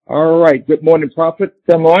All right. Good morning, Prophet.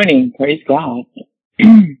 Good morning. Praise God.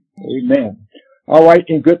 Amen. All right.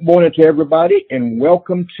 And good morning to everybody. And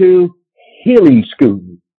welcome to Healing School.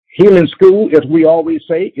 Healing School, as we always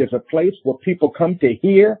say, is a place where people come to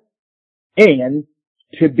hear and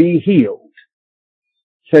to be healed.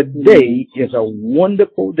 Today is a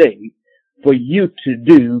wonderful day for you to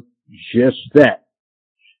do just that.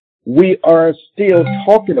 We are still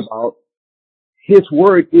talking about His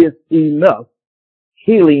Word is Enough,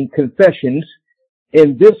 Healing Confessions.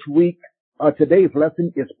 And this week, today's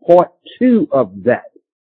lesson is part 2 of that.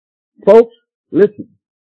 Folks, listen.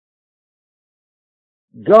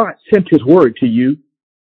 God sent His Word to you.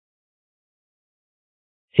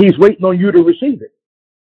 He's waiting on you to receive it.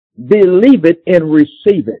 Believe it and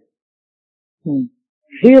receive it.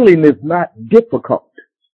 Healing is not difficult.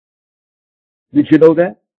 Did you know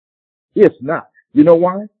that? It's not. You know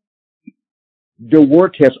why? The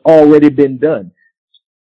work has already been done.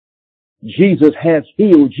 Jesus has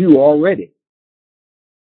healed you already.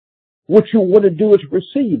 What you want to do is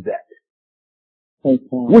receive that.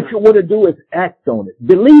 What you want to do is act on it.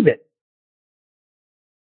 Believe it.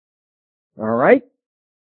 All right?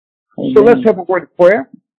 Amen. So let's have a word of prayer.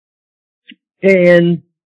 And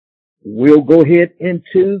we'll go ahead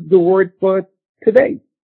into the word for today.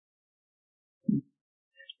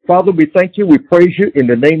 Father, we thank you. We praise you in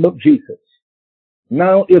the name of Jesus.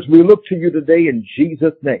 Now, as we look to you today in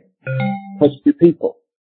Jesus' name, touch your people.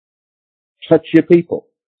 Touch your people.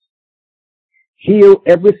 Heal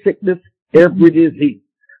every sickness, every disease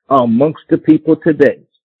amongst the people today.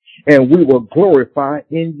 And we will glorify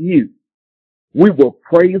in you. We will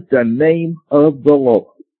praise the name of the Lord.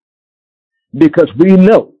 Because we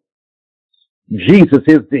know Jesus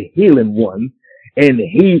is the healing one, and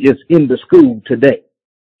He is in the school today.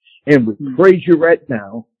 And we praise you right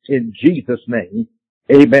now in Jesus' name.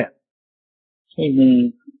 Amen.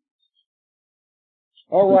 Amen.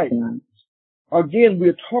 All right. Again,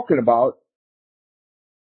 we're talking about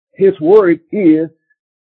His Word is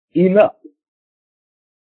enough.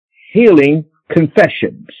 Healing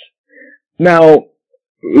confessions. Now,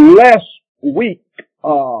 last week,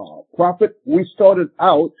 Prophet, we started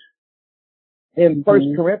out in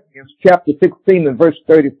 1 Corinthians chapter 16 and verse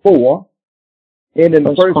 34. And in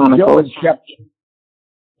First John chapter...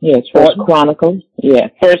 Yes, First Chronicles. Yeah,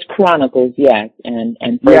 First Chronicles, yes. And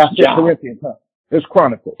First John. Corinthians, huh? It's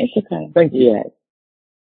Chronicles. It's okay. Thank you. Yes.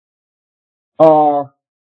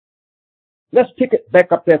 Let's pick it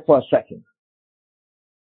back up there for a second.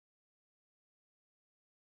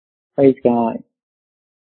 Praise God.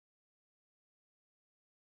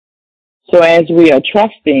 So as we are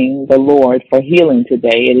trusting the Lord for healing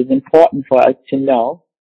today, it is important for us to know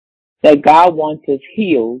that God wants us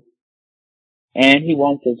healed and He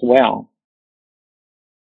wants us well.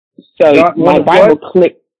 So my Bible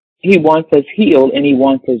clicked, He wants us healed and He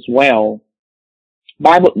wants us well.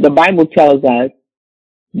 The Bible tells us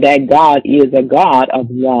that God is a God of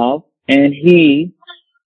love and He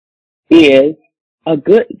is a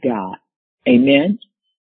good God. Amen.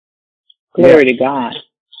 Glory to God.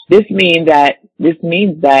 This means that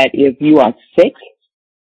if you are sick,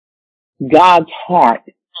 God's heart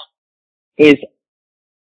is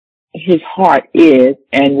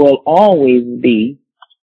and will always be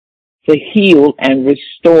to heal and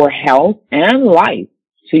restore health and life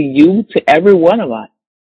to you, to every one of us.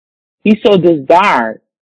 He so desired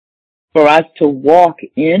for us to walk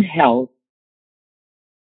in health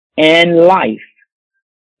and life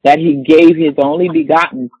that He gave His only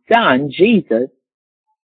begotten Son, Jesus,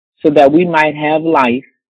 so that we might have life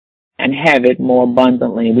and have it more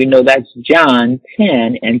abundantly. We know that's John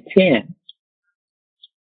 10 and 10.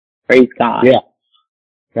 Praise God. Yeah,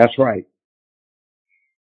 that's right.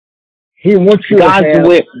 He wants you to have...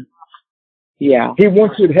 He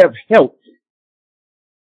wants you to have health.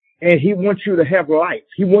 And He wants you to have life.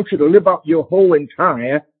 He wants you to live out your whole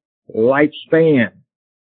entire lifespan.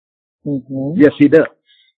 Yes, He does.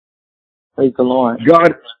 Praise the Lord.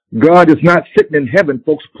 God is not sitting in heaven,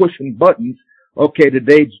 folks, pushing buttons. Okay,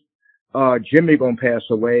 today, Jimmy gonna pass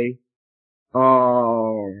away.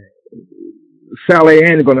 Sally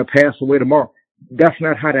Ann is gonna pass away tomorrow. That's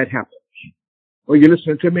not how that happens. Are you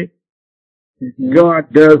listening to me? God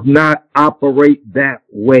does not operate that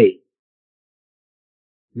way.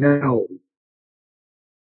 No.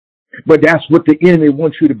 But that's what the enemy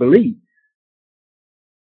wants you to believe.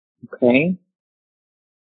 Okay.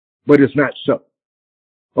 But it's not so.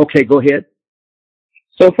 Okay, go ahead.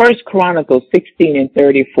 So First Chronicles 16 and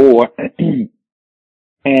 34,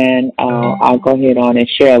 and I'll go ahead on and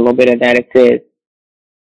share a little bit of that. It says,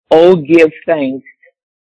 "Oh, give thanks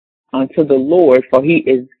unto the Lord, for He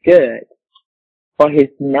is good, for his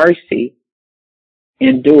mercy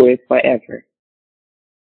endureth forever.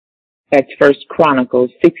 That's First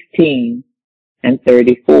Chronicles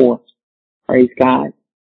 16:34. Praise God.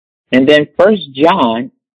 And then First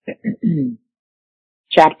John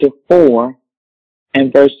chapter 4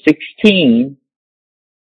 and verse 16,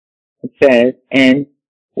 it says, and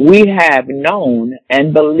we have known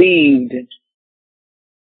and believed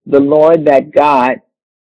the Lord that God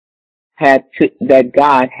had to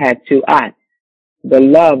us, the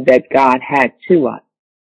love that God had to us.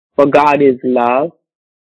 For God is love,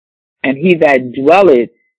 and he that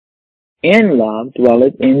dwelleth in love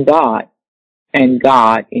dwelleth in God, and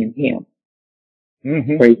God in him.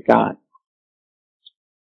 Mm-hmm. Praise God.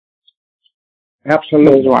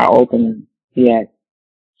 Absolutely. Those are our opening. Yes.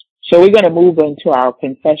 So we're going to move into our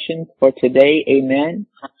confessions for today. Amen.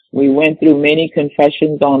 We went through many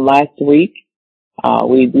confessions on last week.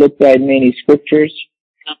 We looked at many scriptures,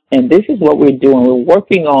 and this is what we're doing. We're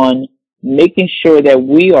working on making sure that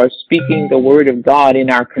we are speaking the word of God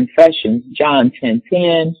in our confessions. John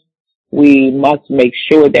 10:10. We must make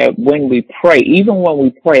sure that when we pray, even when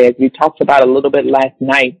we pray, as we talked about a little bit last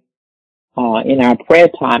night, in our prayer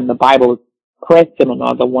time, the Bible prayer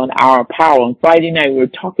seminar, the 1 hour power. On Friday night, we were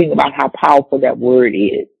talking about how powerful that word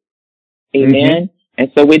is. Amen. Mm-hmm.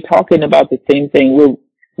 And so we're talking about the same thing. We're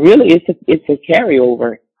really, it's a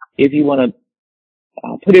carryover if you want to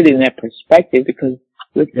put it in that perspective, because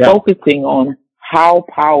we're focusing on how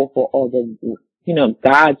powerful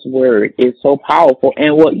God's word is so powerful.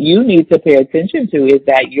 And what you need to pay attention to is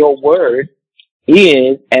that your word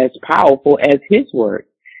is as powerful as his word.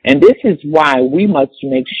 And this is why we must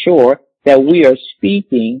make sure that we are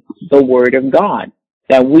speaking the word of God,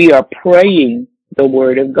 that we are praying the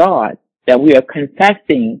word of God, that we are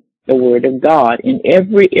confessing the word of God in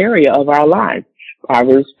every area of our lives.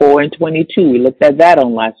 Proverbs 4:22, we looked at that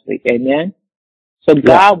on last week. Amen. So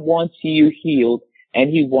God wants you healed, and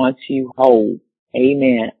he wants you whole.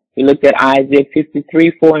 Amen. We looked at Isaiah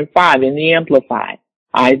 53:4-5 in the Amplified,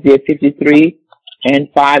 Isaiah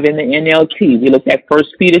 53:5 in the NLT. We looked at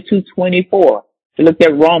 1 Peter 2:24. We looked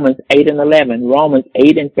at Romans 8:11, Romans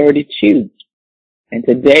 8:32. And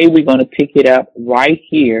today we're going to pick it up right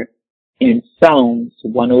here in Psalms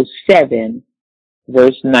 107,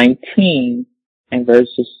 verse 19 and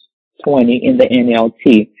verses 20 in the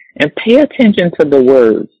NLT. And pay attention to the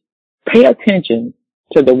words. Pay attention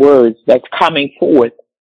to the words that's coming forth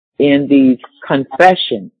in these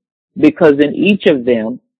confessions, because in each of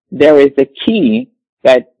them there is a key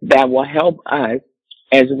that will help us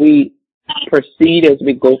as we proceed, as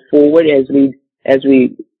we go forward, as we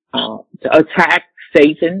attack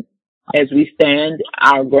Satan, as we stand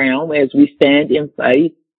our ground, as we stand in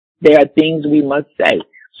faith. There are things we must say.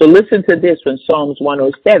 So listen to this from Psalms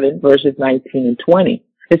 107, verses 19 and 20.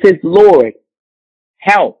 It says, Lord,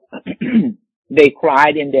 help. They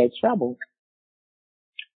cried in their trouble,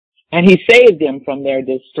 and he saved them from their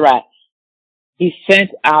distress. He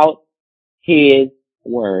sent out his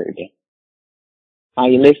word. Are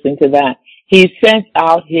you listening to that? He sent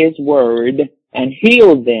out his word and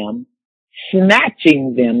healed them,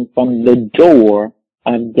 snatching them from the door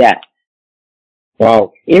of death.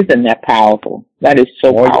 Wow. Isn't that powerful? That is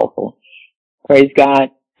so powerful. Praise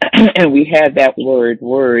God. And we have that word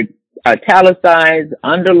italicized,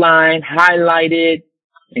 underlined, highlighted,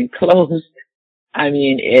 enclosed. I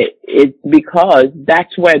mean, it's because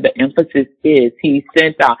that's where the emphasis is. He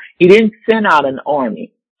didn't send out an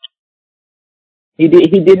army. He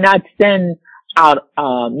did not send out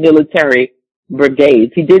military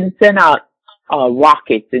brigades. He didn't send out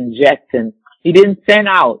rockets and jets, and he didn't send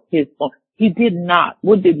out he did not.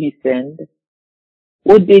 What did he send?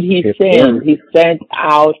 What did he send? He sent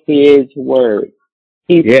out his word.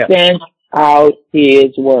 He sent out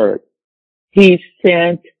his word. He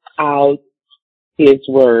sent out his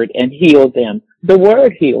word and healed them. The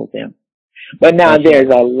word healed them. But now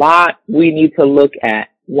there's a lot we need to look at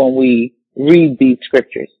when we read these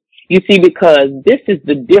scriptures. You see, because this is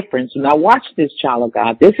the difference. Now watch this, child of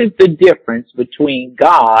God. This is the difference between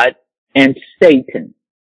God and Satan.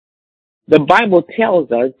 The Bible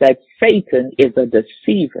tells us that Satan is a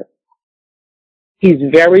deceiver. He's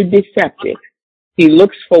very deceptive. He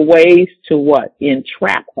looks for ways to what?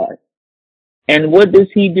 Entrap us. And what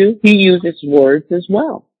does he do? He uses words as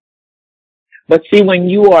well. But see, when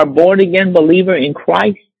you are a born again believer in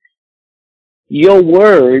Christ, your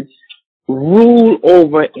words rule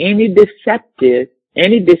over any deception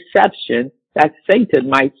that Satan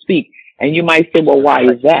might speak. And you might say, well, why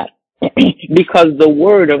is that? Because the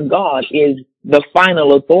word of God is the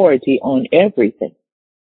final authority on everything.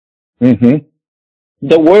 Mm-hmm.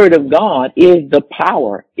 The word of God is the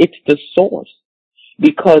power. It's the source.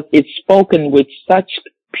 because it's spoken with such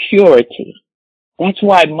purity. That's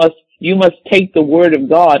why you must take the word of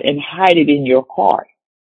God and hide it in your heart.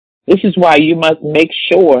 This is why you must make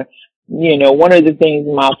sure, one of the things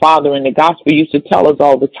my father in the gospel used to tell us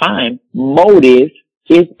all the time, motive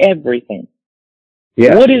is everything.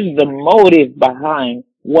 Yeah. What is the motive behind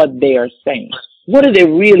what they are saying? What are they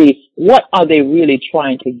really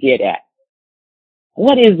trying to get at?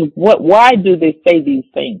 Why do they say these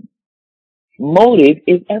things? Motive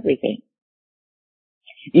is everything.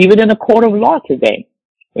 Even in a court of law today,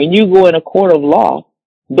 when you go in a court of law,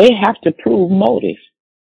 they have to prove motive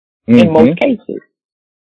in most cases.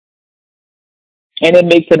 And it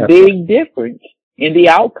makes a big difference in the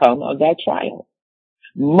outcome of that trial.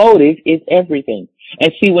 Motive is everything.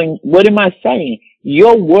 And see, what am I saying?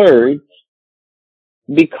 Your words,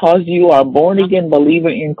 because you are a born again believer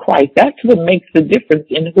in Christ, that's what makes the difference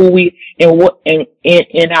in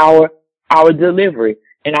our delivery,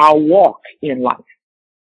 in our walk in life.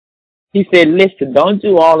 He said, listen, don't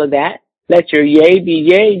do all of that. Let your yea be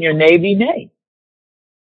yea and your nay be nay.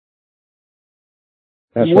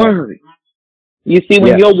 That's Words. Right. You see,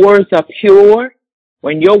 when your words are pure,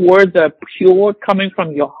 coming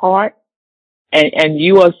from your heart, and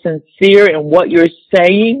you are sincere in what you're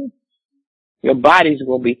saying, your bodies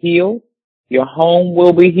will be healed, your home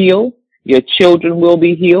will be healed, your children will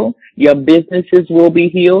be healed, your businesses will be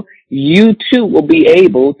healed. You too will be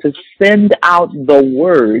able to send out the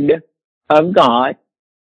word of God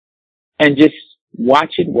and just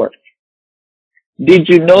watch it work. Did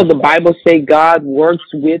you know the Bible say God works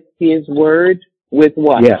with his word? With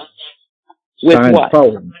what? Yes. With signs what?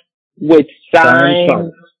 Following. With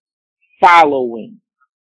signs following.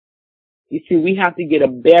 You see, we have to get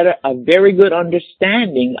a very good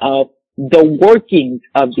understanding of the workings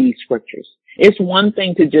of these scriptures. It's one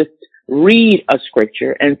thing to just read a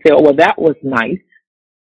scripture and say, oh, well, that was nice.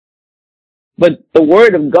 But the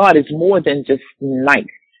word of God is more than just nice.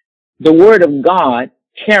 The word of God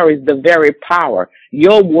carries the very power.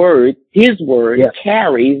 Your word, his word,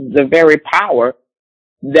 carries the very power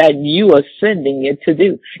that you are sending it to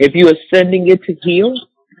do. If you are sending it to heal,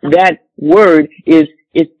 that word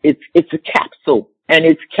it's a capsule, and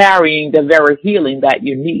it's carrying the very healing that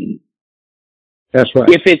you need. That's right.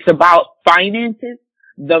 If it's about finances,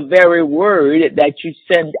 the very word that you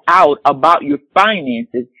send out about your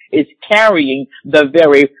finances is carrying the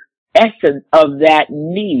very essence of that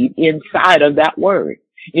need inside of that word.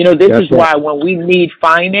 This is why when we need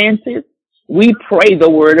finances, we pray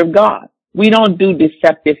the word of God. We don't do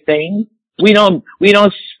deceptive things. We don't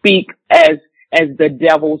speak as the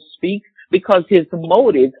devil speaks, because his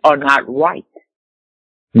motives are not right.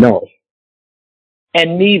 No.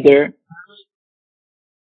 And neither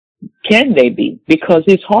can they be, because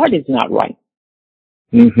his heart is not right.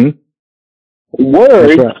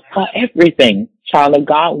 Words are everything, child of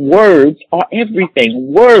God. Words are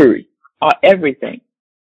everything. Words are everything.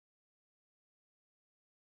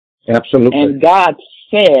 Absolutely. And God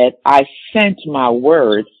said, I sent my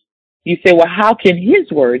word. You say, well, how can his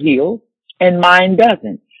word heal and mine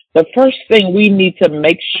doesn't? The first thing we need to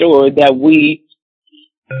make sure that when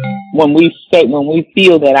we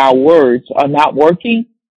feel that our words are not working,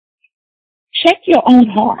 check your own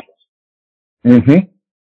heart.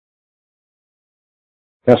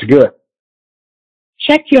 That's good.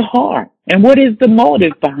 Check your heart. And what is the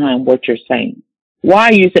motive behind what you're saying? Why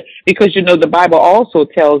you say? Because the Bible also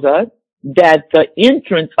tells us that the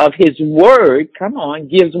entrance of his word,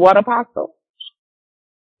 gives what, apostle?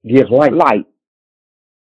 Gives light. Light.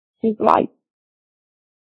 His light.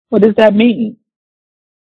 What does that mean?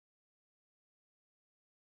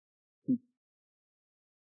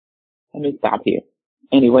 Let me stop here.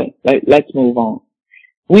 Anyway, let's move on.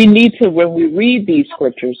 We need to, when we read these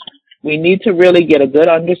scriptures, we need to really get a good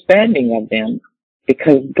understanding of them,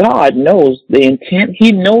 because God knows the intent.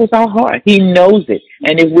 He knows our heart. He knows it.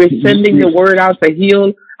 And if we're sending the word out to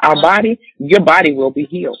heal our body, your body will be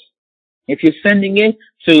healed. If you're sending it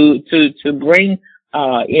to bring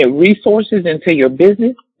resources into your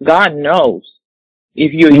business, God knows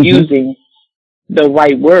if you're using the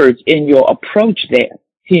right words in your approach there.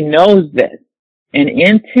 He knows that. And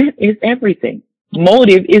intent is everything.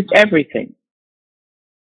 Motive is everything.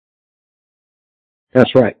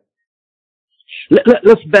 That's right.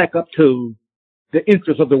 Let's back up to the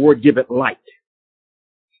interest of the word, give it light.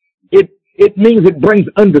 It means it brings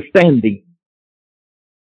understanding.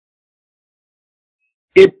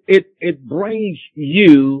 It brings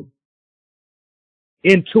you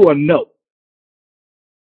into a know.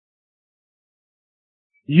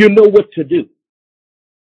 You know what to do.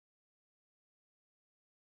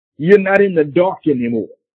 You're not in the dark anymore.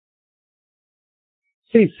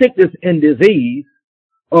 See, sickness and disease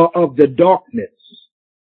are of the darkness,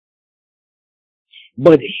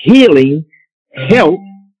 but healing, health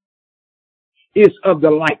is of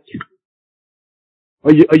the light.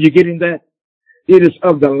 Are you getting that? It is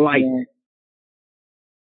of the light. Yeah.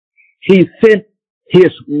 He sent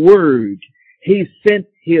his word. He sent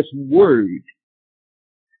his word.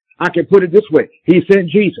 I can put it this way. He sent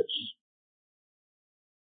Jesus.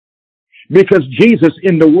 Because Jesus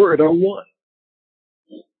and the word are one.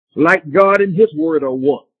 Like God and his word are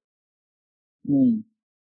one. Mm.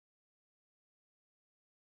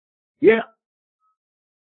 Yeah.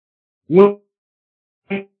 When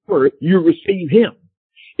you receive him.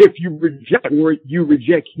 If you reject the word, you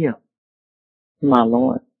reject him. My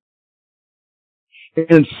Lord.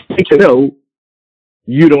 And so know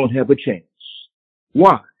you don't have a chance.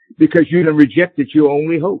 Why? Because you done rejected your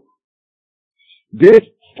only hope. This is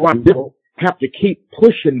why people have to keep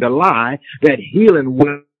pushing the lie that healing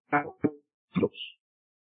will not.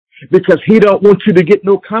 Because he don't want you to get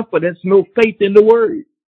no confidence, no faith in the word.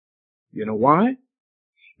 You know why?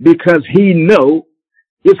 Because he know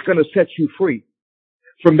it's going to set you free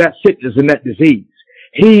from that sickness and that disease.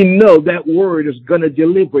 He know that word is going to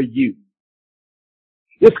deliver you.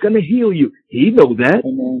 It's going to heal you. He know that.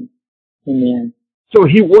 Amen. Amen. So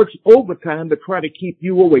he works overtime to try to keep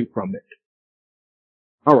you away from it.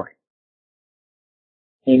 All right.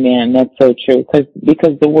 Amen. That's so true.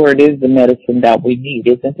 Because the word is the medicine that we need,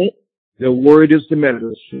 isn't it? The word is the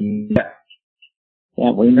medicine.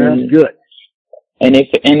 That we need. That's good. And if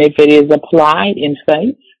it is applied in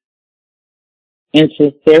faith, in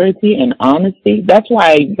sincerity and honesty, that's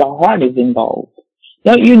why the heart is involved.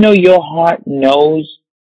 Don't you know your heart knows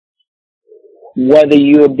whether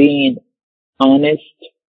you're being honest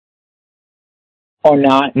or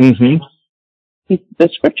not? Mm-hmm. The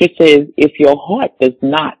scripture says if your heart does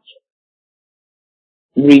not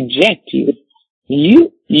reject you,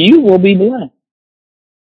 you will be blessed.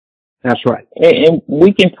 That's right. And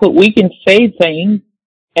we can say things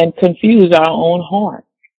and confuse our own heart.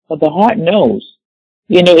 But the heart knows.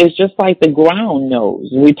 You know, it's just like the ground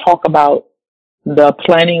knows. We talk about the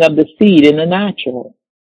planting of the seed in the natural.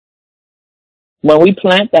 When we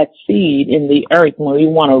plant that seed in the earth, when we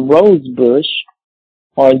want a rose bush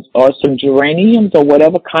or some geraniums or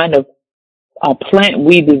whatever kind of plant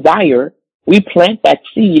we desire, we plant that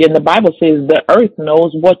seed, and the Bible says the earth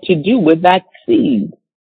knows what to do with that seed.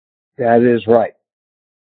 That is right.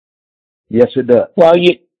 Yes, it does. Well,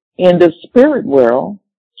 in the spirit world,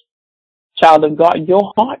 child of God,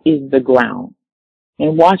 your heart is the ground.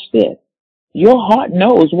 And watch this. Your heart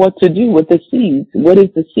knows what to do with the seeds. What is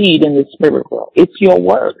the seed in the spirit world? It's your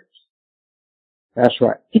words. That's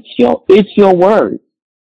right. It's your words.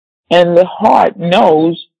 And the heart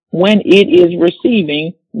knows when it is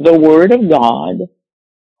receiving the word of God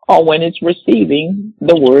or when it's receiving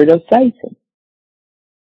the word of Satan.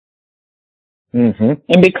 Mm-hmm.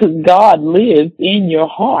 And because God lives in your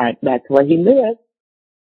heart, that's where he lives.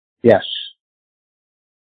 Yes.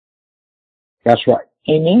 That's right.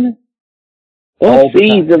 Amen. All Those the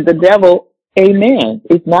seeds time. of the devil, amen,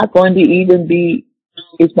 it's not going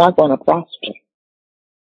to prosper.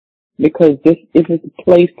 Because this is a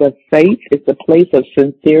place of faith, it's a place of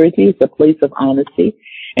sincerity, it's a place of honesty,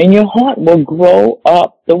 and your heart will grow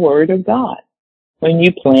up the word of God when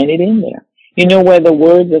you plant it in there. You know where the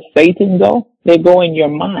words of Satan go? They go in your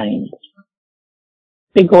mind.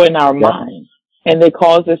 They go in our mind. And they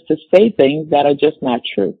cause us to say things that are just not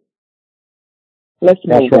true. Let's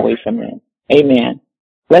move away from that. Amen.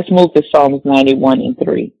 Let's move to Psalms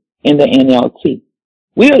 91:3 in the NLT.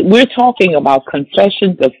 We're talking about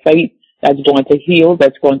confessions of faith that's going to heal,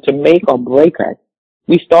 that's going to make or break us.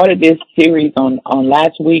 We started this series on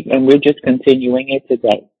last week, and we're just continuing it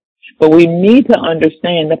today. But we need to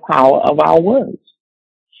understand the power of our words.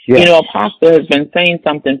 Yes. You know, Apostle has been saying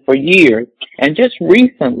something for years, and just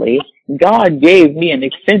recently, God gave me an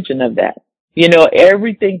extension of that. You know,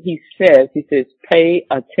 everything he says, pay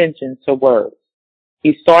attention to words.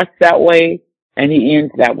 He starts that way, and he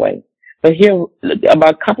ends that way. But here,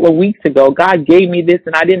 about a couple of weeks ago, God gave me this,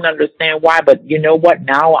 and I didn't understand why, but you know what?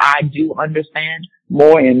 Now I do understand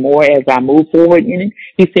more and more as I move forward in it.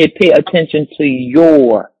 He said, pay attention to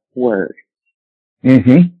your word.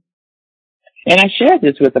 Mm-hmm. And I shared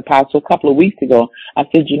this with Apostle a couple of weeks ago. I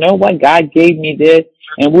said, you know what? God gave me this,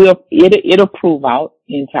 and it'll prove out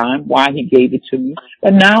in time why he gave it to me.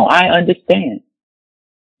 But now I understand.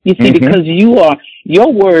 You see, because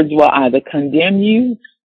your words will either condemn you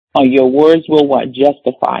or your words will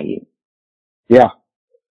justify you. Yeah.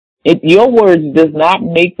 Your words does not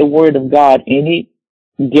make the word of God any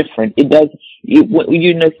different. It does, you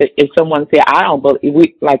know, if someone say, I don't believe,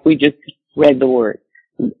 we just read the word,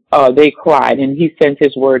 they cried and he sent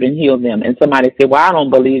his word and healed them. And somebody said, well, I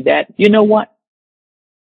don't believe that. You know what?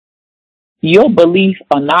 Your belief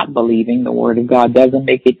or not believing the word of God doesn't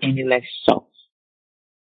make it any less so.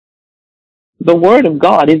 The word of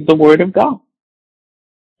God is the word of God.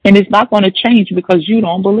 And it's not going to change because you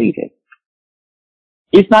don't believe it.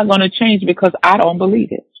 It's not going to change because I don't believe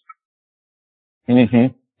it. Mm-hmm.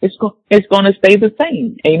 It's going to stay the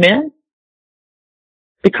same. Amen?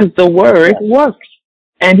 Because the word works.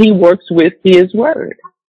 And he works with his word.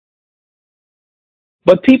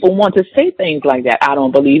 But people want to say things like that. I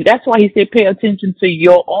don't believe. That's why he said pay attention to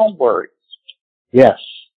your own words. Yes.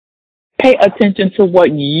 Pay attention to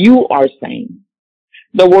what you are saying.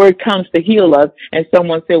 The word comes to heal us, and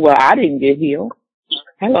someone said, well, I didn't get healed.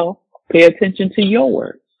 Hello. Pay attention to your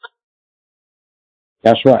words.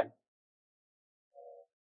 That's right.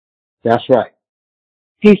 That's right.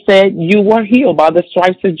 He said, you were healed by the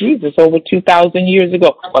stripes of Jesus over 2,000 years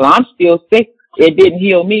ago. Well, I'm still sick. It didn't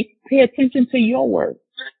heal me. Pay attention to your words.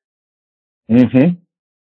 Mm-hmm.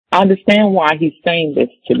 I understand why he's saying this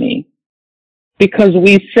to me. Because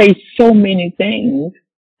we say so many things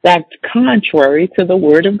that's contrary to the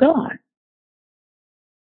word of God.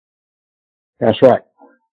 That's right.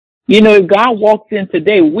 You know, if God walks in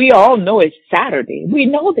today, we all know it's Saturday. We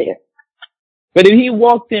know this. But if he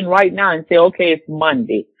walked in right now and said, okay, it's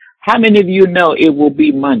Monday, how many of you know it will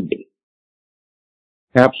be Monday?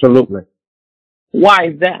 Absolutely. Why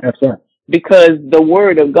is that? That's right. Because the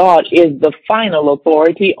word of God is the final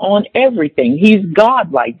authority on everything. He's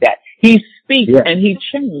God like that. He speaks and he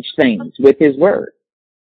changed things with his word.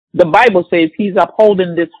 The Bible says he's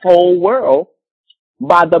upholding this whole world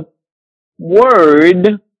by the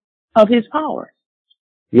word of his power.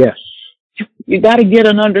 Yes. You got to get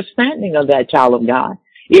an understanding of that, child of God.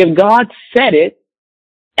 If God said it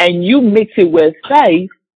and you mix it with faith,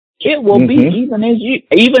 it will be even as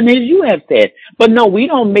you have said. But no, we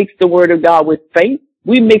don't mix the word of God with faith.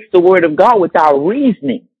 We mix the word of God with our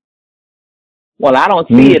reasoning. Well, I don't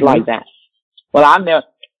see it like that. Well, I'm there.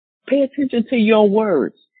 Pay attention to your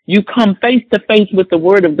words. You come face to face with the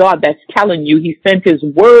word of God that's telling you he sent his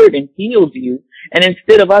word and healed you. And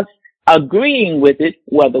instead of us agreeing with it,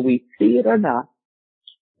 whether we see it or not,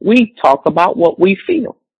 we talk about what we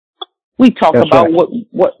feel. We talk about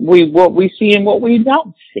what we see and what we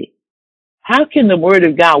don't see. How can the word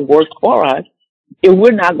of God work for us if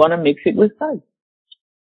we're not going to mix it with faith?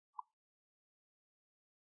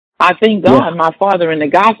 I thank God my father in the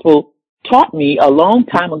gospel taught me a long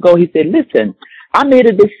time ago. He said, listen, I made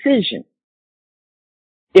a decision.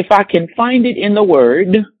 If I can find it in the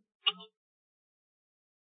word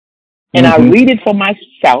and I read it for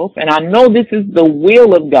myself and I know this is the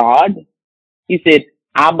will of God, he said,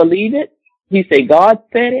 I believe it. He said, God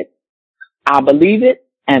said it. I believe it.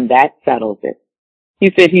 And that settles it.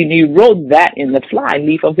 He said he wrote that in the fly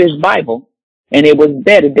leaf of his Bible, and it was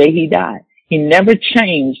there the day he died. He never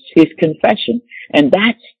changed his confession. And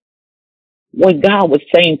that's what God was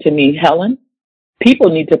saying to me, Helen. People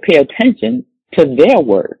need to pay attention to their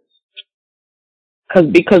words.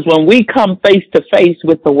 Because when we come face to face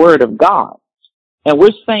with the word of God, and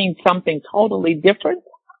we're saying something totally different,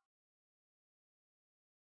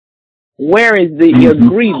 where is the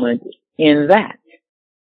agreement in that?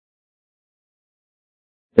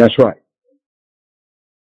 That's right.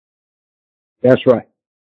 That's right.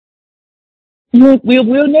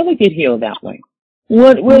 We'll never get healed that way.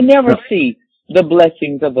 We'll never see the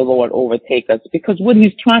blessings of the Lord overtake us, because what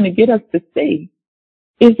he's trying to get us to see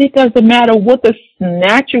is it doesn't matter what the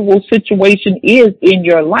natural situation is in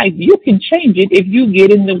your life. You can change it if you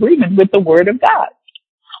get in agreement with the word of God.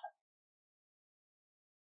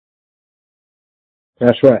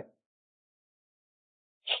 That's right.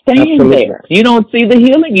 Stand there. You don't see the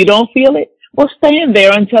healing? You don't feel it? Well, stand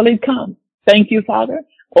there until it comes. Thank you, Father.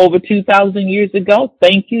 Over 2,000 years ago,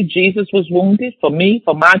 thank you. Jesus was wounded for me,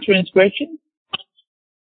 for my transgression.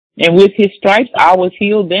 And with his stripes, I was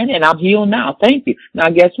healed then, and I'm healed now. Thank you. Now,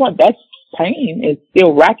 guess what? That pain is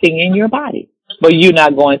still racking in your body. But you're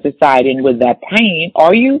not going to side in with that pain,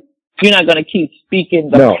 are you? You're not going to keep speaking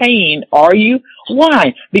the pain, are you?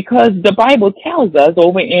 Why? Because the Bible tells us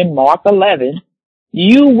over in Mark 11,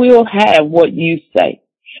 you will have what you say.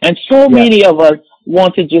 And so many of us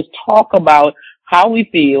want to just talk about how we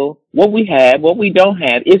feel, what we have, what we don't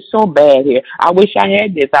have. It's so bad here. I wish I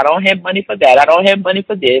had this. I don't have money for that. I don't have money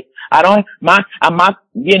for this. I don't,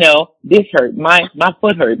 this hurt. My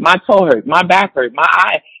foot hurt. My toe hurt. My back hurt. My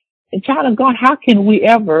eye. And child of God, how can we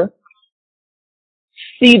ever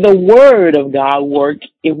see the Word of God work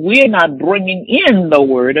if we're not bringing in the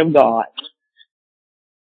Word of God.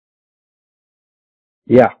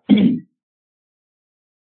 Yeah.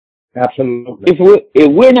 Absolutely.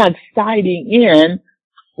 If we're not siding in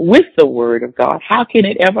with the Word of God, how can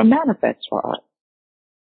it ever manifest for us?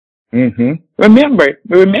 Mm-hmm. Remember,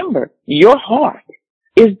 your heart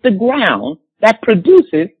is the ground that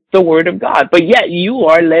produces the Word of God, but yet you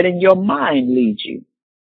are letting your mind lead you.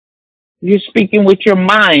 You're speaking with your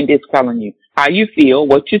mind, it's telling you how you feel,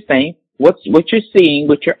 what you think, what you're seeing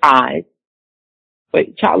with your eyes.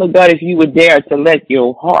 But child of God, if you would dare to let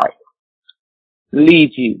your heart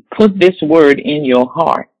lead you, put this word in your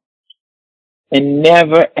heart and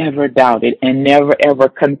never ever doubt it and never ever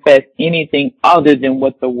confess anything other than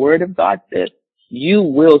what the Word of God says, you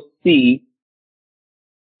will see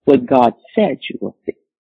what God said you will see.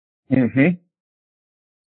 Mm-hmm.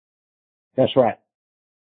 That's right.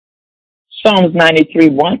 Psalms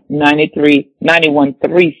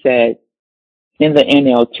 91:3 says in the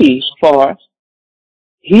NLT, for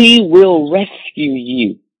He will rescue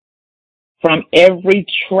you from every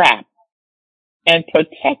trap and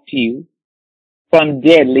protect you from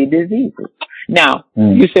deadly diseases. Now,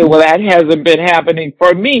 you say, well, that hasn't been happening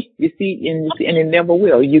for me. You see, and it never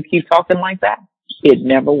will. You keep talking like that, it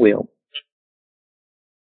never will.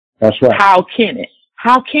 That's right. How can it?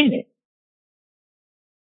 How can it?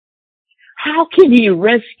 How can He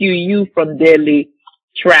rescue you from deadly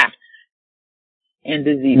traps and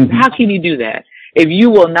diseases? Mm-hmm. How can He do that if you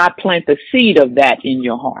will not plant the seed of that in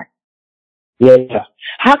your heart? Yeah.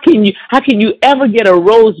 How can you ever get a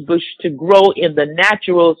rose bush to grow in the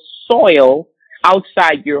natural soil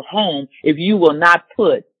outside your home if you will not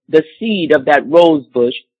put the seed of that rose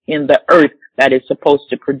bush in the earth that is supposed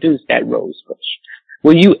to produce that rose bush?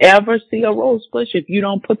 Will you ever see a rose bush if you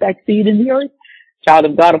don't put that seed in the earth? Child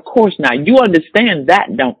of God, of course not. You understand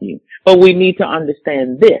that, don't you? But we need to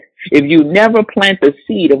understand this. If you never plant the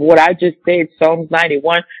seed of what I just said, Psalms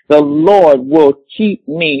 91, the Lord will keep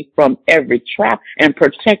me from every trap and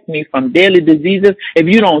protect me from deadly diseases. If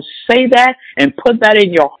you don't say that and put that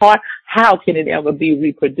in your heart, how can it ever be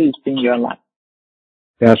reproduced in your life?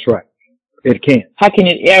 That's right. It can't. How can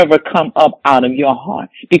it ever come up out of your heart?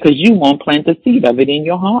 Because you won't plant the seed of it in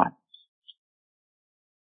your heart.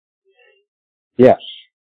 Yes.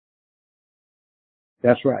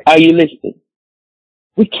 That's right. Are you listening?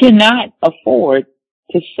 We cannot afford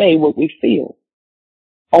to say what we feel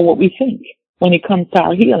or what we think when it comes to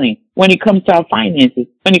our healing, when it comes to our finances,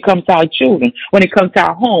 when it comes to our children, when it comes to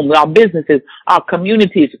our homes, our businesses, our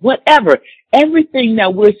communities, whatever. Everything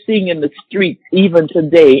that we're seeing in the streets, even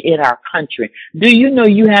today in our country. Do you know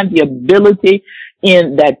you have the ability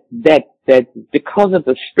in that because of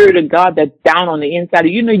the Spirit of God that's down on the inside,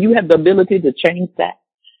 you know you have the ability to change that?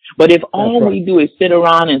 But if all we do is sit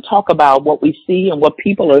around and talk about what we see and what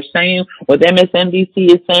people are saying, what MSNBC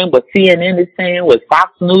is saying, what CNN is saying, what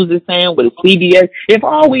Fox News is saying, what CBS, if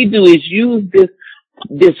all we do is use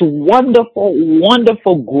this wonderful,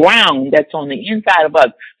 wonderful ground that's on the inside of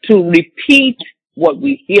us to repeat what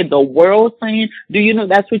we hear the world saying, do you know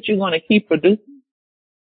that's what you're going to keep producing?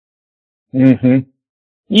 Mm-hmm.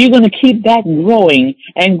 You're going to keep that growing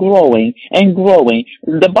and growing and growing.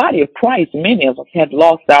 The body of Christ, many of us have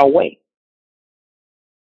lost our way.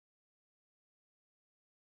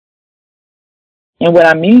 And what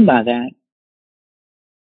I mean by that,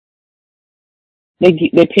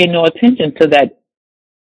 they pay no attention to that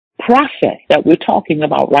process that we're talking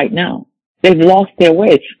about right now. They've lost their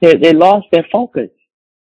way. They lost their focus.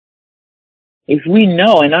 If we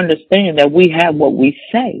know and understand that we have what we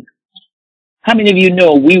say, how many of you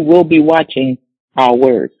know we will be watching our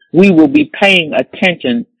words? We will be paying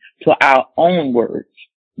attention to our own words,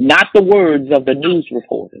 not the words of the news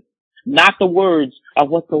reporters, not the words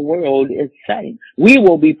of what the world is saying. We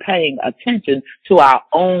will be paying attention to our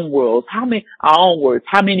own words. Our own words.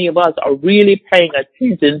 How many of us are really paying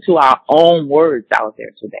attention to our own words out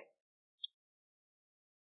there today?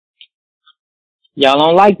 Y'all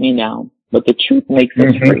don't like me now, but the truth makes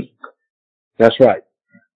us free. That's right.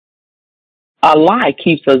 A lie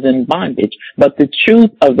keeps us in bondage, but the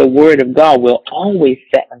truth of the Word of God will always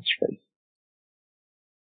set us free.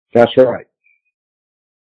 That's right.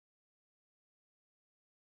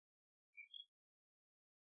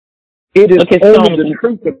 It is only the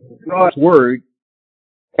truth of God's Word.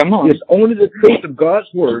 Come on. It's only the truth of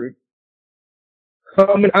God's Word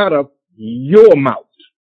coming out of your mouth.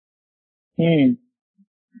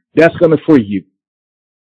 That's going to free you.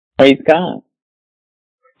 Praise God.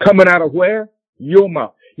 Coming out of where? Your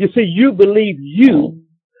mouth. You see, you believe you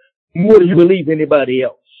more than you believe anybody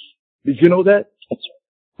else. Did you know that?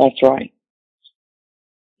 That's right.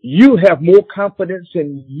 You have more confidence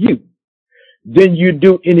in you than you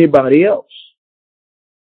do anybody else.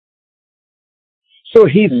 So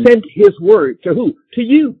he sent his word to who? To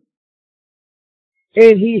you.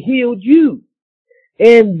 And he healed you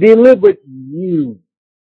and delivered you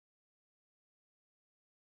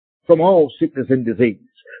from all sickness and disease,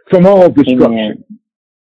 from all destruction. Amen.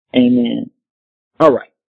 Amen. All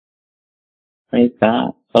right. Praise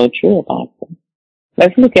God. So true, Apostle.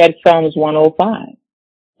 Let's look at Psalms 105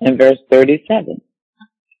 and verse 37.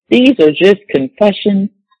 These are just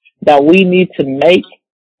confessions that we need to make,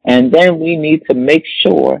 and then we need to make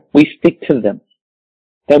sure we stick to them.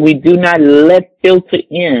 That we do not let filter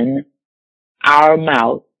in our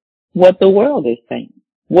mouth what the world is saying,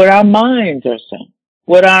 what our minds are saying,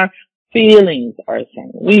 what our feelings are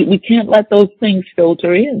saying. We can't let those things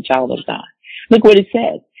filter in, child of God. Look what it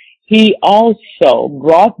says. He also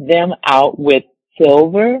brought them out with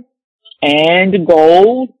silver and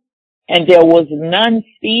gold, and there was none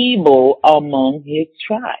feeble among his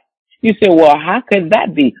tribe. You say, well, how could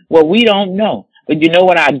that be? Well, we don't know. But you know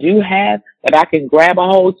what I do have that I can grab a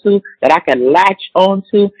hold to, that I can latch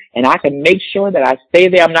onto, and I can make sure that I stay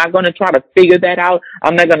there. I'm not going to try to figure that out.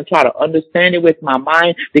 I'm not going to try to understand it with my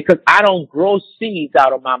mind, because I don't grow seeds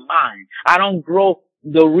out of my mind. I don't grow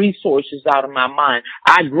the resources out of my mind.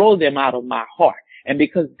 I grow them out of my heart. And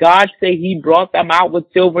because God said he brought them out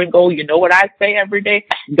with silver and gold, you know what I say every day?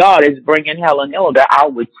 God is bringing Helen Elder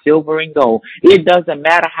out with silver and gold. It doesn't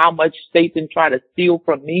matter how much Satan tried to steal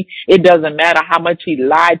from me. It doesn't matter how much he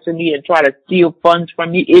lied to me and tried to steal funds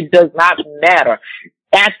from me. It does not matter.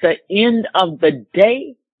 At the end of the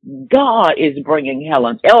day, God is bringing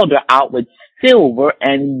Helen Elder out with silver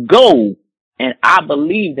and gold. And I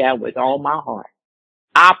believe that with all my heart.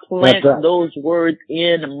 I plant those words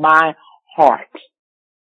in my heart.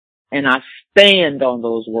 And I stand on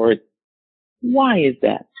those words. Why is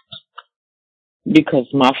that? Because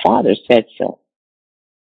my Father said so.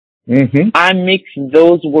 I mix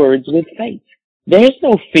those words with faith. There's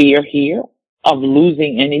no fear here of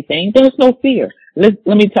losing anything. There's no fear. Let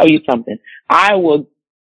me tell you something.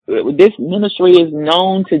 This ministry is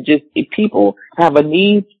known to just, if people have a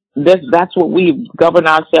need, that's what we govern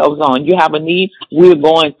ourselves on. You have a need, we're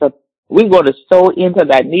going to sow into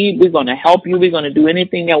that need. We're going to help you. We're going to do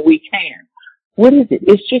anything that we can. What is it?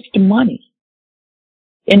 It's just money.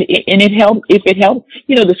 And it helps, if it helps,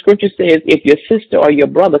 you know, the scripture says, if your sister or your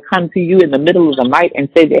brother come to you in the middle of the night and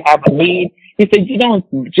say they have a need, he said, you don't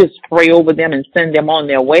just pray over them and send them on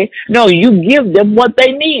their way. No, you give them what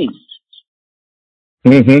they need.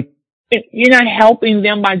 You're not helping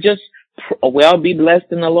them by just, well, be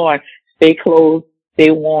blessed in the Lord. Stay clothed,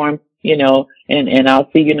 stay warm, you know, and I'll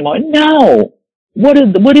see you in the morning. No. What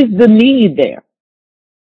is the need there?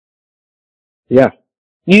 Yeah.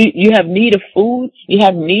 You have need of food. You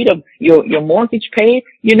have need of your mortgage paid.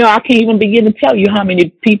 You know, I can't even begin to tell you how many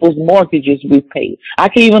people's mortgages we've paid. I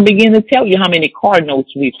can't even begin to tell you how many car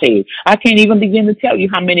notes we've paid. I can't even begin to tell you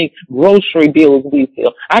how many grocery bills we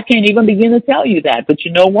fill. I can't even begin to tell you that. But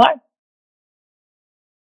you know what?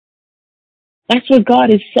 That's what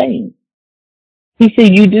God is saying. He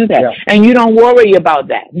said, you do that. Yeah. And you don't worry about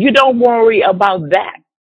that. You don't worry about that.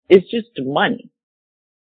 It's just money.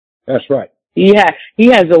 That's right. He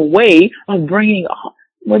has a way of bringing,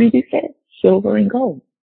 what did he say? Silver and gold.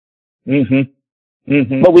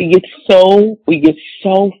 But we get so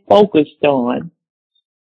focused on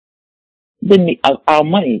our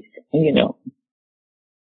money, you know.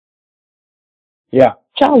 Yeah.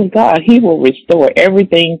 Child of God, he will restore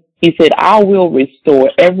everything. He said, I will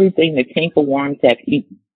restore everything the cankerworms have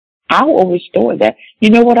eaten. I will restore that. You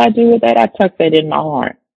know what I do with that? I tuck that in my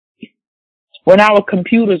heart. When our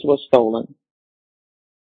computers were stolen,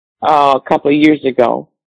 a couple of years ago,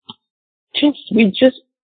 we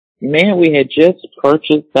had just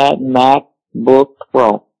purchased that MacBook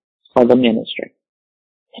Pro for the ministry.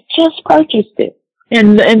 Just purchased it.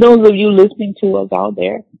 And those of you listening to us out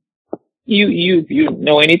there, you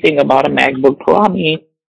know anything about a MacBook Pro, I mean,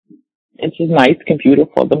 it's a nice computer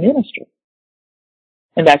for the ministry.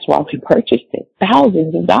 And that's why we purchased it.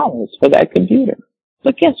 Thousands of dollars for that computer.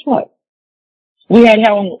 But guess what?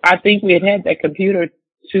 I think we had that computer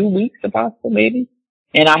 2 weeks ago, maybe.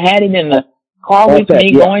 And I had it in the car with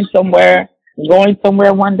me going somewhere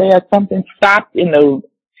one day or something, stopped in the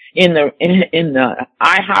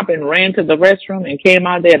IHOP and ran to the restroom and came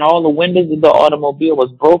out there and all the windows of the automobile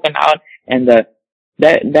was broken out and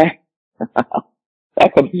that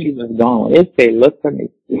computer was gone. It said, look for me.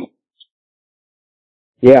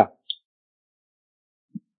 Yeah.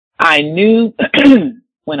 I knew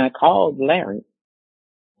when I called Larry,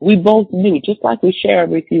 we both knew, just like we shared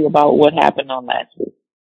with you about what happened on last week.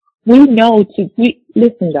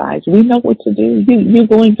 Listen guys, we know what to do. You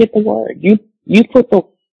go and get the word. You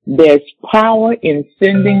there's power in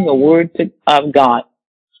sending the word of God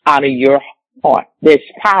out of your heart. There's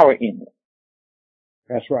power in it.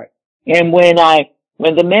 That's right. And when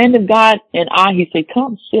the man of God and he said,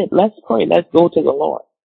 come sit, let's pray, let's go to the Lord.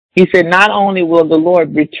 He said, not only will the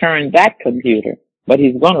Lord return that computer, but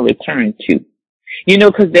he's going to return two. You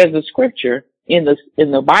know, because there's a scripture in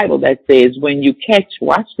the Bible that says, when you catch,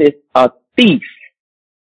 watch this, a thief,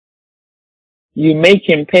 you make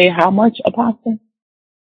him pay how much, Apostle?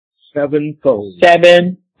 Sevenfold.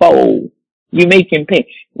 Sevenfold. You make him pay.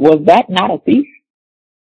 Was that not a thief?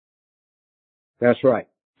 That's right.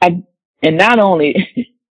 And not only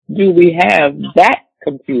do we have that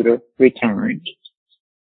computer returned,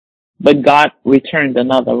 but God returned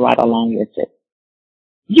another right along with it.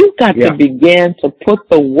 You got to begin to put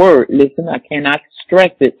the word, listen, I cannot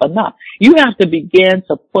stress it enough. You have to begin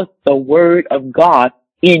to put the word of God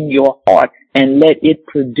in your heart and let it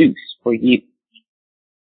produce for you.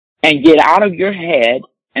 And get out of your head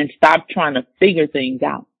and stop trying to figure things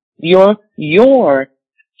out. Your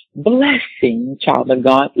blessing, child of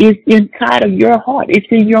God, is inside of your heart. It's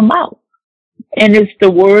in your mouth. And it's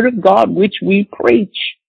the word of God which we preach.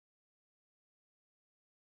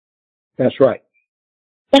 That's right.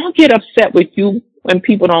 Don't get upset with you when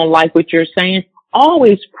people don't like what you're saying.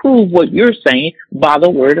 Always prove what you're saying by the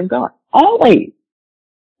word of God. Always.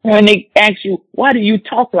 And they ask you, why do you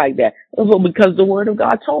talk like that? Well, because the word of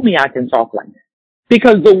God told me I can talk like that.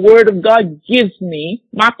 Because the word of God gives me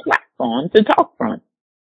my platform to talk from.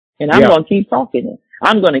 And I'm going to keep talking it.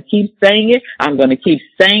 I'm going to keep saying it. I'm going to keep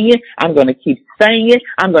saying it. I'm going to keep saying it.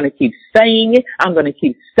 I'm going to keep saying it. I'm going to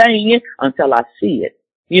keep saying it until I see it.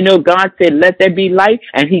 You know, God said, let there be light.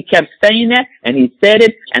 And he kept saying that. And he said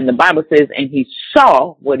it. And the Bible says, and he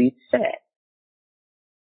saw what he said.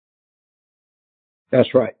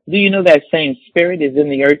 That's right. Do you know that same spirit is in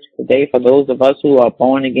the earth today for those of us who are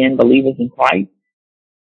born again believers in Christ?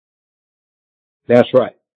 That's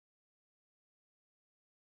right.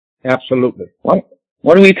 Absolutely. What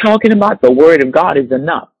are we talking about? The word of God is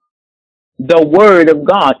enough. The word of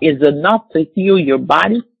God is enough to heal your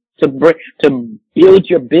body, to build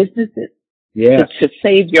your businesses, to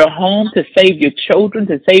save your home, to save your children,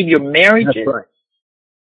 to save your marriages. That's right.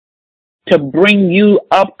 To bring you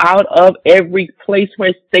up out of every place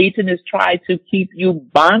where Satan has tried to keep you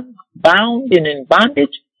bound and in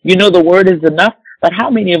bondage. You know the word is enough, but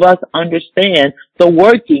how many of us understand the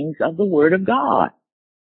workings of the word of God?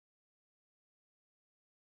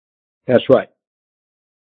 That's right.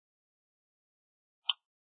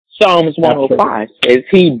 Psalms 105 says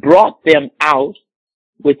he brought them out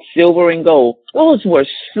with silver and gold. Those were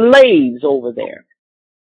slaves over there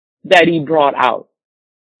that he brought out.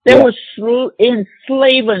 They were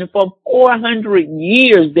enslaved for 400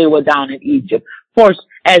 years. They were down in Egypt. For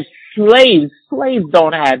as slaves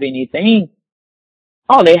don't have anything.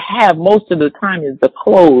 All they have most of the time is the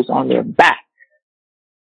clothes on their back.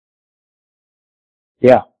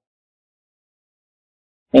 Yeah.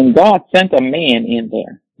 And God sent a man in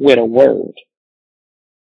there with a word.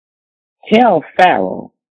 Tell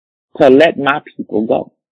Pharaoh to let my people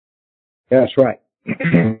go. That's right.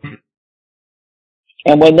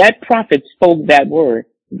 And when that prophet spoke that word,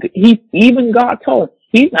 even God told him,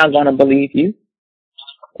 he's not going to believe you.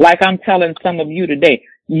 Like I'm telling some of you today,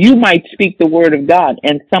 you might speak the word of God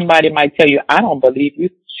and somebody might tell you, I don't believe you.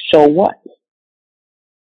 So what?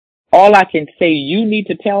 All I can say you need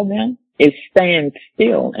to tell them is stand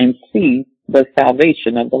still and see the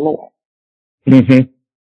salvation of the Lord. Mm-hmm.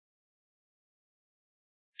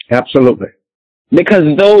 Absolutely.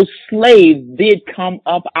 Because those slaves did come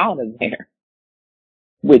up out of there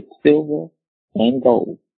with silver and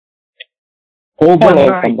gold.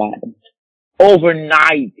 Overnight.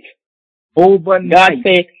 Overnight. God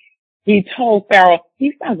said, he told Pharaoh,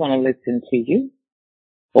 he's not going to listen to you.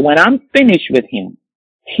 But when I'm finished with him,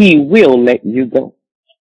 he will let you go.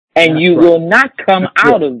 And you will not come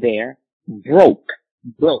out of there broke.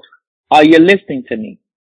 Are you listening to me?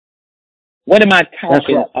 What am I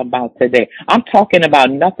talking about today? I'm talking about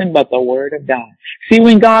nothing but the word of God. See,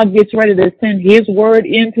 when God gets ready to send his word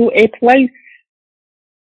into a place,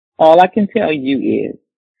 all I can tell you is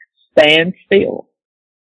stand still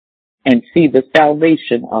and see the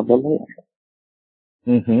salvation of the Lord.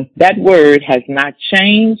 Mm-hmm. That word has not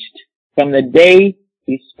changed from the day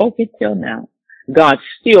he spoke it till now. God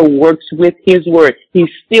still works with his word. He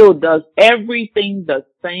still does everything the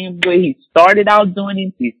same way he started out doing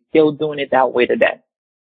it. He's still doing it that way today.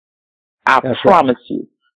 I promise you,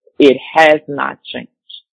 it has not changed.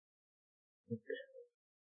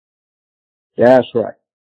 That's right.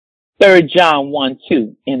 3 John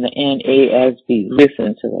 1:2 in the NASB.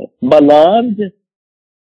 Listen to it. Beloved,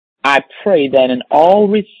 I pray that in all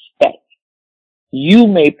respects you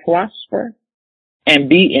may prosper and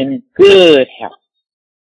be in good health,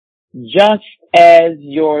 just as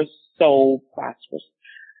your soul prospers.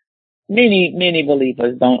 Many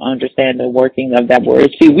believers don't understand the working of that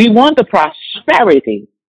word. See, we want the prosperity,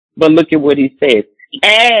 but look at what he says.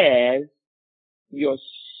 As your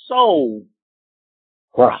soul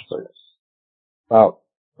prospers. Wow.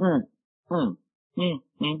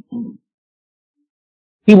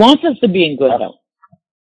 He wants us to be in good health.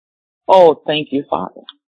 Oh, thank you, Father.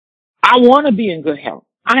 I want to be in good health.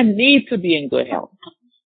 I need to be in good health.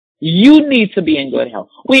 You need to be in good health.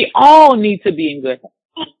 We all need to be in good health.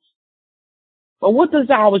 But what does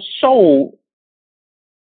our soul,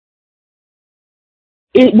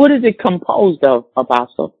 what is it composed of,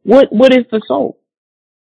 Apostle? What is the soul?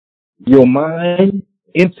 Your mind,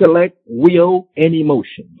 intellect, will, and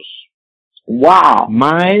emotions. Wow.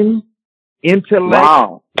 Mind,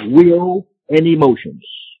 intellect, will, and emotions.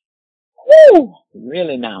 Woo!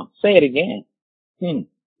 Really now. Say it again.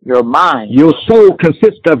 Your mind. Your soul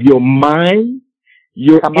consists of your mind,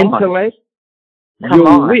 your intellect,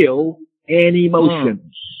 your will, and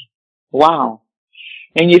emotions. Wow.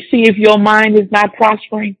 And you see, if your mind is not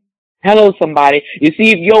prospering, hello somebody, you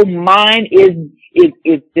see, if your mind is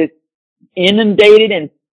just inundated and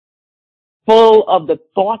full of the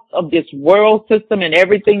thoughts of this world system and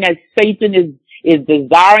everything that Satan is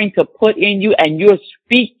desiring to put in you, and you're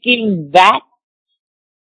speaking that,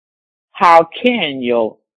 how can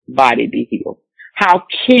your body be healed? How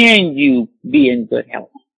can you be in good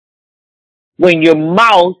health? When your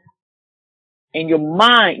mouth and your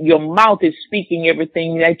mouth is speaking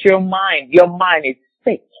everything that your mind is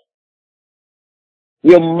sick.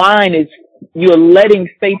 You're letting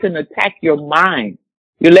Satan attack your mind.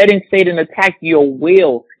 You're letting Satan attack your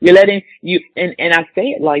will. You're letting and I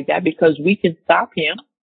say it like that because we can stop him.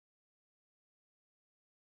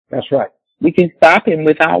 That's right. We can stop him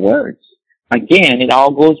with our words. Again, it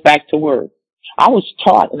all goes back to words. I was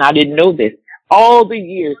taught, and I didn't know this, all the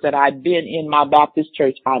years that I've been in my Baptist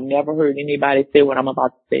church, I never heard anybody say what I'm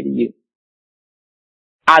about to say to you.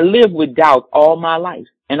 I lived with doubt all my life.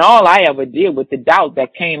 And all I ever did with the doubt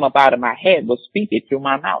that came up out of my head was speak it through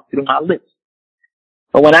my mouth, through my lips.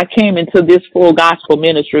 But when I came into this full gospel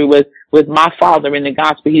ministry with my father in the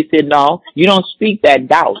gospel, he said, no, you don't speak that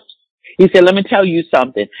doubt. He said, let me tell you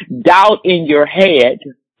something. Doubt in your head,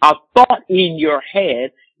 a thought in your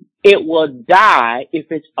head, it will die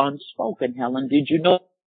if it's unspoken. Helen, did you know?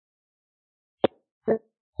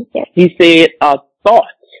 He said, a thought,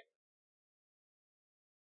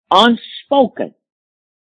 unspoken,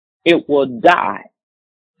 it will die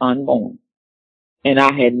unborn. And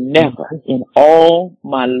I had never in all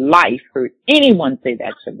my life heard anyone say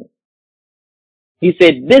that to me. He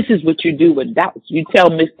said, this is what you do with doubt. You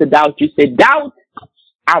tell Mr. Doubt, you say, doubt,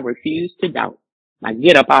 I refuse to doubt. Now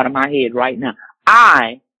get up out of my head right now.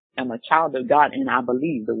 I am a child of God and I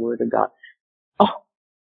believe the word of God. Oh.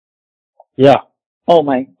 Yeah. Oh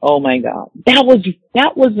my God. That was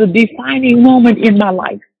the defining moment in my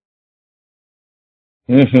life.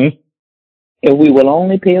 Mm-hmm. If we will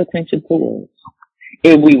only pay attention to words.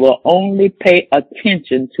 If we will only pay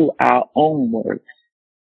attention to our own words.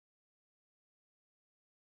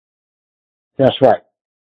 That's right.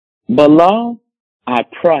 Beloved, I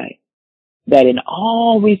pray that in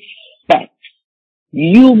all respects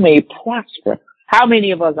you may prosper. How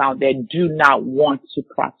many of us out there do not want to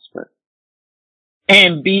prosper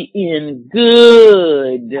and be in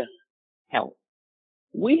good health?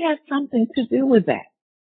 We have something to do with that.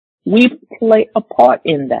 We play a part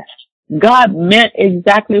in that. God meant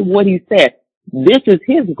exactly what he said. This is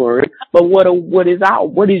his word, but what is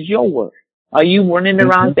your word? Are you running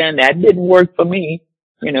around saying that didn't work for me?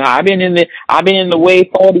 You know, I've been in the way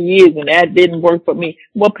 40 years and that didn't work for me.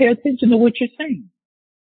 Well, pay attention to what you're saying.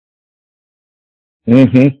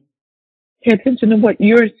 Pay attention to what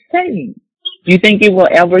you're saying. Do you think it will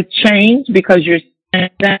ever change because you're saying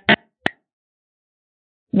that?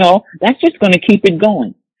 No, that's just going to keep it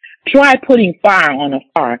going. Try putting fire on a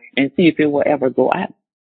fire and see if it will ever go out.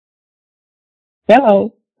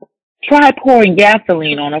 Hello. Try pouring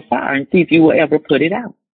gasoline on a fire and see if you will ever put it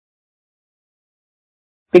out.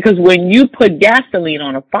 Because when you put gasoline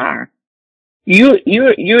on a fire, you're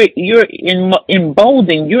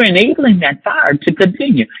emboldening, you're enabling that fire to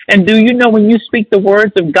continue. And do you know when you speak the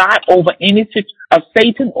words of God over of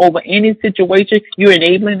Satan over any situation, you're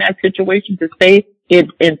enabling that situation to stay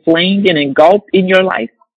inflamed and engulfed in your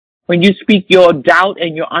life? When you speak your doubt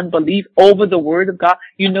and your unbelief over the word of God,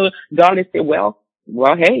 you know, God has said, well,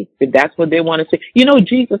 Well, hey, if that's what they want to say. You know,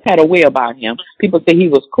 Jesus had a way about him. People say he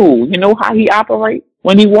was cool. You know how he operates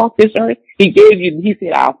when he walked this earth? He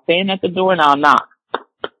said, I'll stand at the door and I'll knock.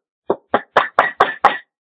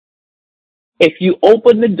 If you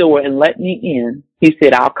open the door and let me in, he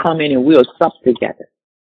said, I'll come in and we'll sup together.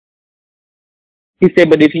 He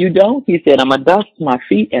said, but if you don't, he said, I'm going to dust my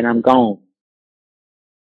feet and I'm gone.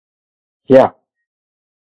 Yeah.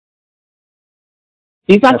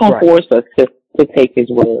 He's not going to force us to take his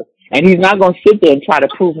word. And he's not going to sit there and try to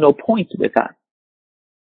prove no points with us.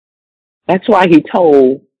 That's why he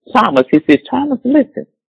told Thomas, he says, Thomas, listen.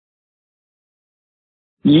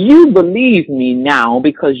 You believe me now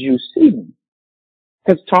because you see me.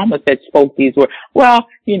 Because Thomas had spoke these words. Well,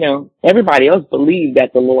 you know, everybody else believed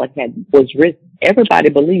that the Lord was risen. Everybody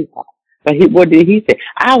believed that. But what did he say?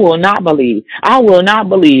 I will not believe. I will not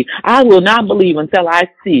believe. I will not believe until I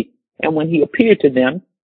see. And when he appeared to them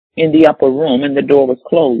in the upper room and the door was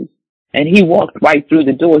closed and he walked right through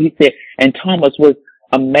the door, he said, and Thomas was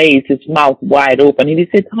amazed, his mouth wide open. And he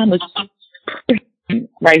said, Thomas,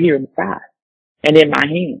 right here inside and in my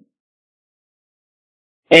hand.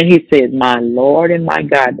 And he said, my Lord and my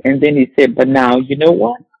God. And then he said, but now, you know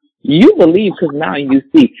what? You believe because now you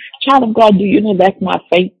see. Child of God, do you know that's my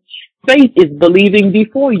faith? Faith is believing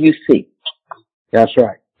before you see. That's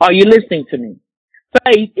right. Are you listening to me?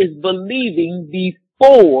 Faith is believing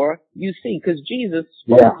before you see. Because Jesus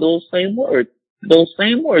spoke those same words. Those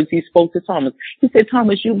same words he spoke to Thomas. He said,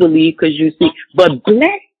 Thomas, you believe because you see. But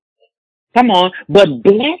blessed, come on, but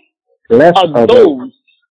blessed are those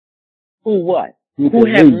who what? Who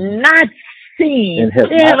have not seen,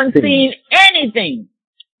 they haven't seen anything,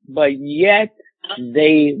 but yet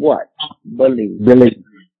they what? Believe.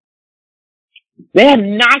 They have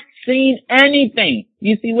not seen anything.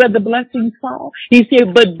 You see where the blessings fall? He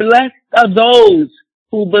said, but blessed are those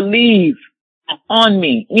who believe on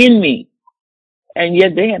me, in me, and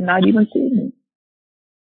yet they have not even seen me.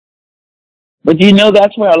 But you know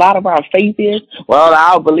that's where a lot of our faith is? Well,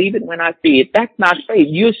 I'll believe it when I see it. That's not faith.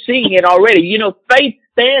 You're seeing it already. You know, faith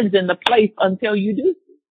stands in the place until you do.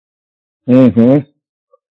 Mm-hmm.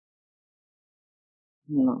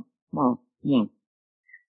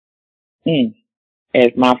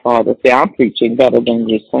 As my father said, I'm preaching better than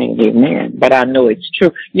just saying amen. But I know it's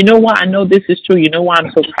true. You know why I know this is true? You know why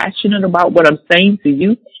I'm so passionate about what I'm saying to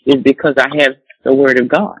you? Is because I have the Word of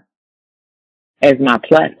God as my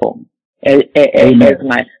platform. As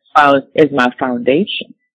my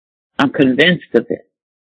foundation. I'm convinced of it.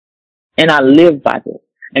 And I live by this.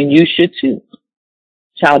 And you should too.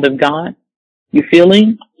 Child of God, you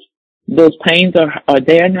feeling those pains are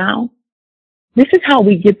there now? This is how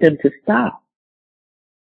we get them to stop.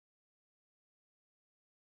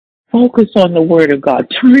 Focus on the Word of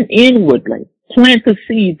God. Turn inwardly. Plant the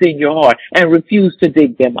seeds in your heart and refuse to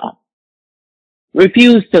dig them up.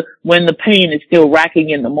 Refuse to, when the pain is still racking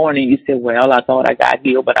in the morning, you say, well, I thought I got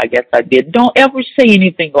healed, but I guess I did. Don't ever say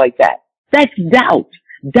anything like that. That's doubt.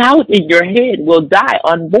 Doubt in your head will die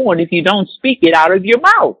unborn if you don't speak it out of your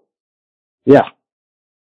mouth. Yeah.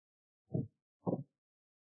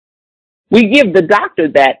 We give the doctor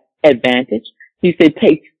that advantage. He said,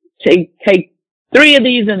 take 3 of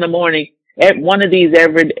these in the morning, one of these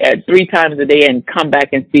 3 times a day, and come back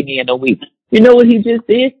and see me in a week. You know what he just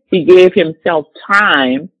did? He gave himself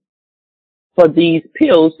time for these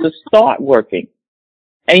pills to start working.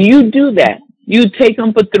 And you do that. You take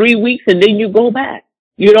them for 3 weeks and then you go back.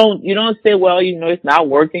 You don't say, well, you know, it's not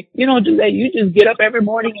working. You don't do that. You just get up every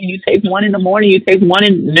morning and you take one in the morning, you take one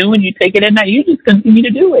in noon, you take it at night. You just continue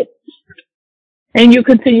to do it. And you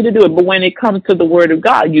continue to do it. But when it comes to the Word of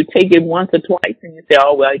God, you take it once or twice and you say,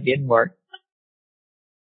 oh, well, it didn't work.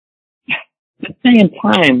 The same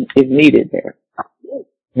time is needed there.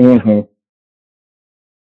 Mm-hmm.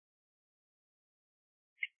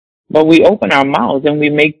 But we open our mouths and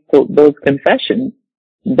we make those confessions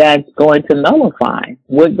that's going to nullify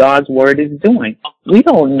what God's Word is doing. We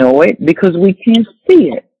don't know it because we can't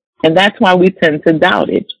see it. And that's why we tend to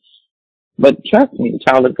doubt it. But trust me,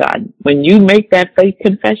 child of God, when you make that faith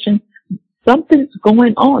confession, something's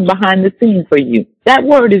going on behind the scenes for you. That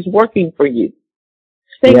Word is working for you.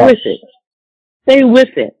 Stay with it. Stay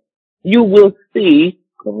with it. You will see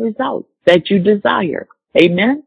the results that you desire. Amen?